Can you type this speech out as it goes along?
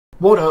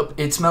What up,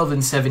 it's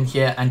Melvin7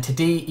 here, and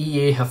today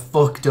EA have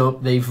fucked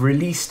up. They've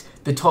released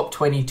the top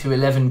 20 to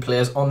 11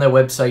 players on their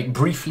website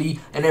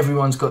briefly, and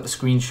everyone's got the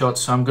screenshots,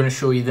 so I'm going to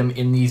show you them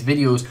in these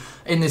videos.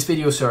 In this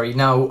video, sorry.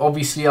 Now,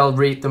 obviously I'll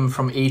rate them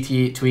from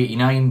 88 to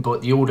 89,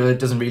 but the order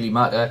doesn't really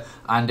matter,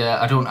 and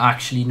I don't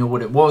actually know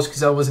what it was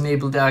because I wasn't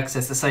able to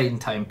access the site in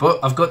time. But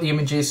I've got the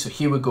images, so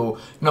here we go.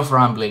 Enough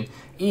rambling.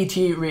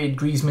 88 rated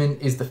Griezmann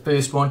is the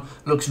first one.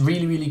 Looks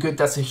really, really good.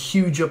 That's a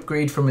huge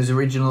upgrade from his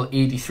original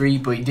 83,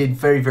 but he did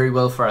very, very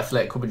well for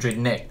Atletico Madrid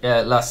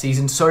last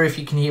season. Sorry if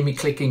you can hear me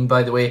clicking,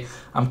 by the way.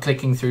 I'm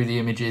clicking through the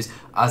images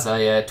as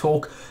I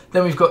talk.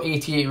 Then we've got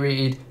 88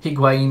 rated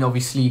Higuain,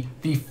 obviously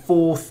the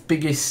fourth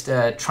biggest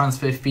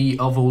transfer fee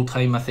of all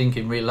time, I think,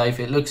 in real life.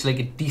 It looks like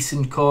a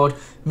decent card,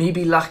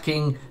 maybe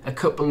lacking a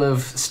couple of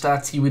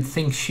stats. You would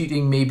think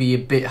shooting maybe a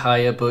bit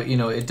higher, but you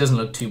know, it doesn't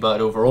look too bad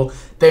overall.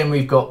 Then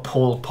we've got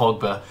Paul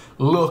Pogba.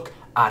 Look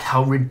at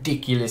how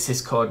ridiculous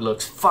this card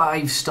looks.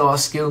 5-star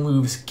skill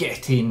moves,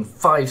 get in.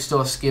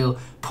 5-star skill.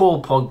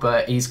 Paul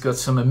Pogba, he's got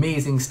some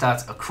amazing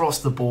stats across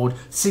the board.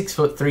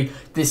 6'3".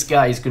 This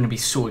guy is going to be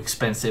so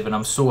expensive, and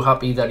I'm so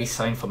happy that he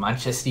signed for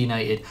Manchester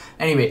United.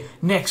 Anyway,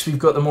 next we've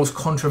got the most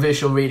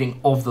controversial rating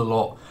of the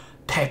lot.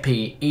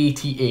 Pepe,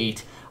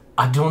 88.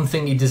 I don't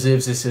think he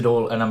deserves this at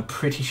all, and I'm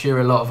pretty sure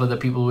a lot of other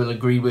people will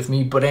agree with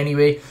me. But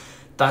anyway,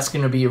 that's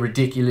going to be a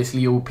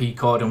ridiculously OP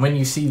card. And when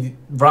you see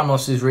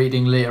Ramos's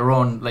rating later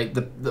on, like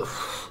the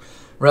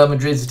Real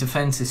Madrid's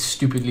defense is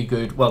stupidly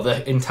good. Well,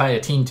 the entire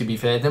team, to be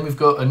fair. Then we've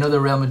got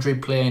another Real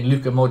Madrid player in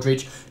Luka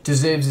Modric.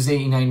 Deserves his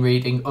 89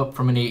 rating, up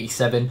from an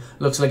 87.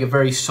 Looks like a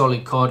very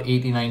solid card.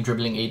 89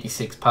 dribbling,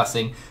 86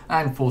 passing,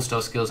 and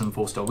 4-star skills and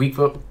 4-star weak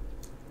foot.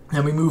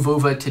 Then we move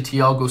over to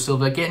Thiago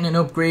Silva, getting an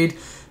upgrade.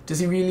 Does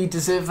he really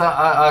deserve that?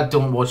 I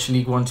don't watch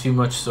League One too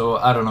much, so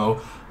I don't know.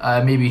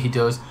 Maybe he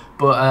does.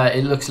 But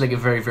it looks like a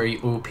very, very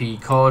OP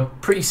card.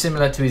 Pretty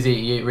similar to his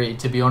 88 rated,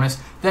 to be honest.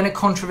 Then a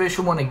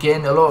controversial one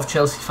again. A lot of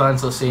Chelsea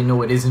fans will say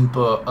no, it isn't.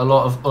 But a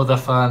lot of other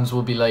fans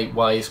will be like,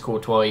 why is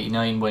Courtois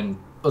 89 when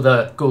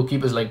other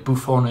goalkeepers like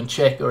Buffon and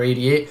Cech are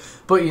 88?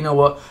 But you know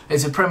what?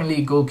 It's a Premier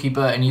League goalkeeper,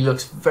 and he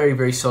looks very,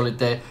 very solid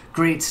there.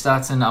 Great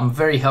stats, and I'm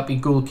very happy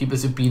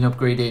goalkeepers have been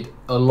upgraded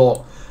a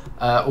lot.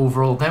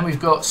 Overall. Then we've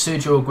got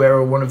Sergio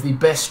Aguero, one of the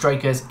best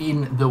strikers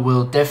in the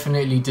world.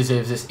 Definitely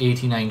deserves this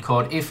 89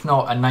 card, if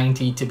not a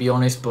 90, to be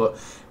honest. But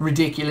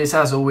ridiculous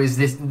as always.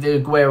 The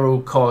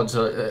Aguero cards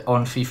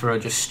on FIFA are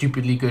just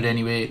stupidly good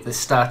anyway. The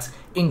stats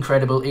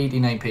incredible.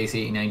 89 pace,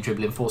 89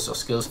 dribbling, 4-star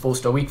skills,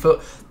 4-star weak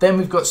foot. Then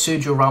we've got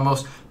Sergio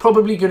Ramos,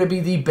 probably going to be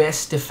the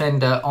best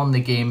defender on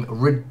the game.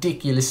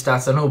 Ridiculous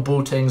stats. I know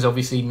Boateng's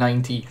obviously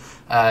 90.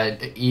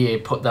 EA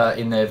put that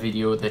in their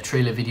video, their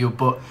trailer video,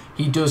 but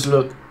he does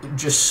look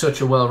just such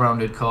a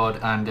well-rounded card,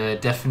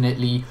 and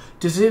definitely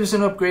deserves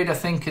an upgrade, I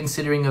think,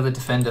 considering other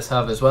defenders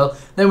have as well.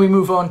 Then we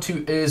move on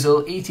to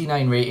Ozil,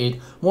 89 rated,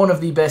 one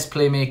of the best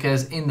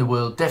playmakers in the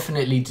world.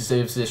 Definitely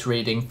deserves this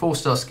rating.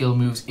 4-star skill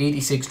moves,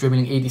 86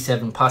 dribbling,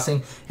 87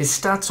 passing. His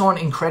stats aren't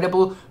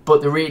incredible,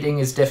 but the rating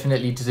is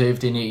definitely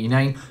deserved in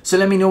 89. So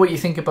let me know what you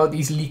think about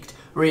these leaked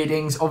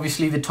ratings.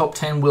 Obviously the top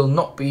 10 will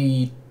not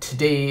be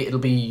today, it'll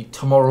be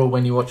tomorrow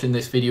when you're watching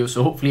this video,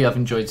 so hopefully you have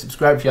enjoyed.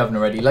 Subscribe if you haven't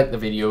already, like the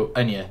video,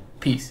 and yeah,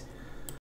 peace.